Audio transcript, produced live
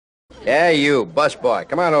Yeah, you, busboy.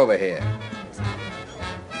 Come on over here.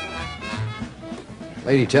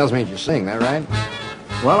 Lady tells me you sing, that right?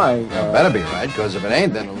 Well, Well, better be right, because if it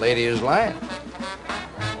ain't, then the lady is lying.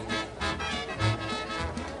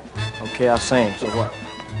 Okay, I'll sing. So what?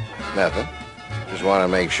 Nothing. Just want to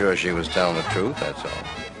make sure she was telling the truth, that's all.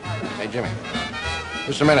 Hey, Jimmy.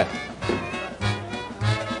 Just a minute.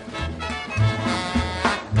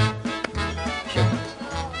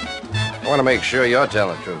 I want to make sure you're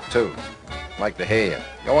telling the truth, too. I'd like to hear you.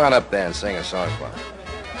 Go on up there and sing a song for me.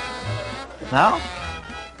 Now?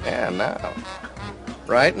 Yeah, now.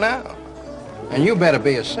 Right now. And you better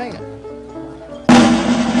be a singer. Ladies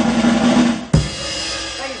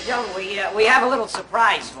and gentlemen, we have a little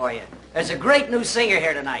surprise for you. There's a great new singer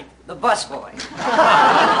here tonight, the busboy.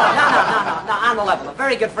 No, on the level. A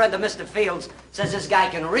very good friend of Mr. Fields says this guy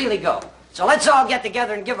can really go. So let's all get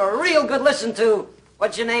together and give a real good listen to,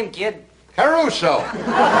 what's your name, kid? Caruso.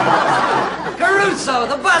 Caruso,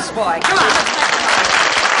 the busboy. Come on.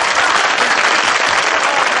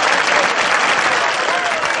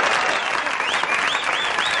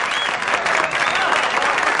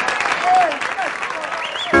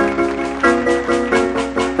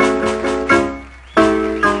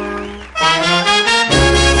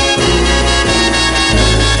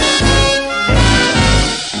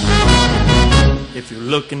 If you're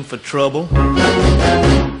looking for trouble,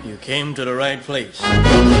 you came to the right place.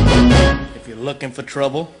 If you're looking for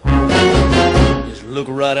trouble, just look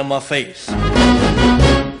right in my face.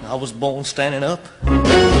 I was born standing up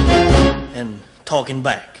and talking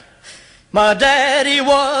back. My daddy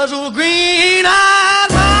was a green-eyed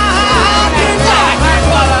mountain black.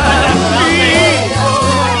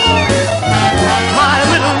 My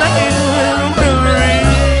middle name is Billy.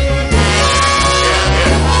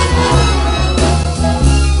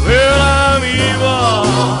 Well, I'm evil,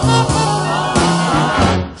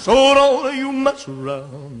 so don't you mess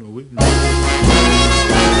around with me.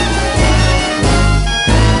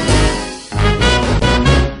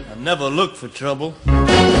 I never looked for trouble,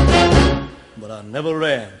 but I never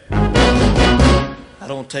ran. I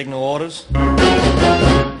don't take no orders,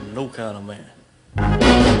 no kind of man.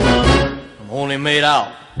 I'm only made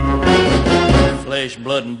out of flesh,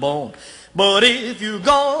 blood, and bone. But if you're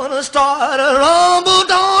gonna start a rumble,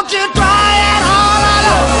 don't you try it hard.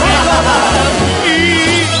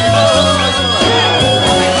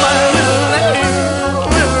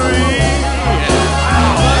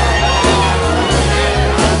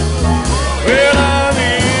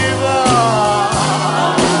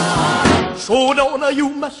 So don't you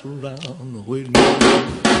mess around with me.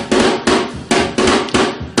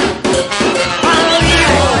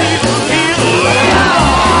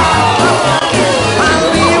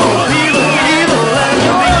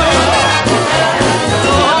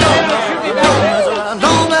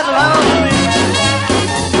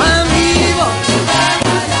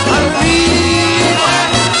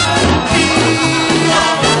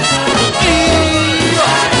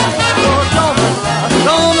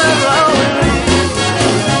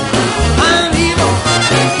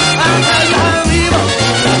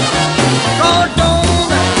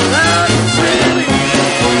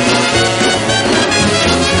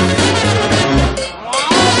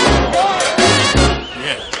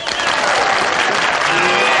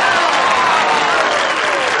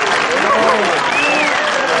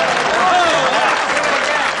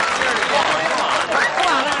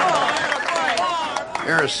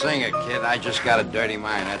 You're a singer, kid. I just got a dirty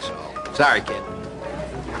mind, that's all. Sorry, kid.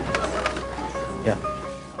 Yeah.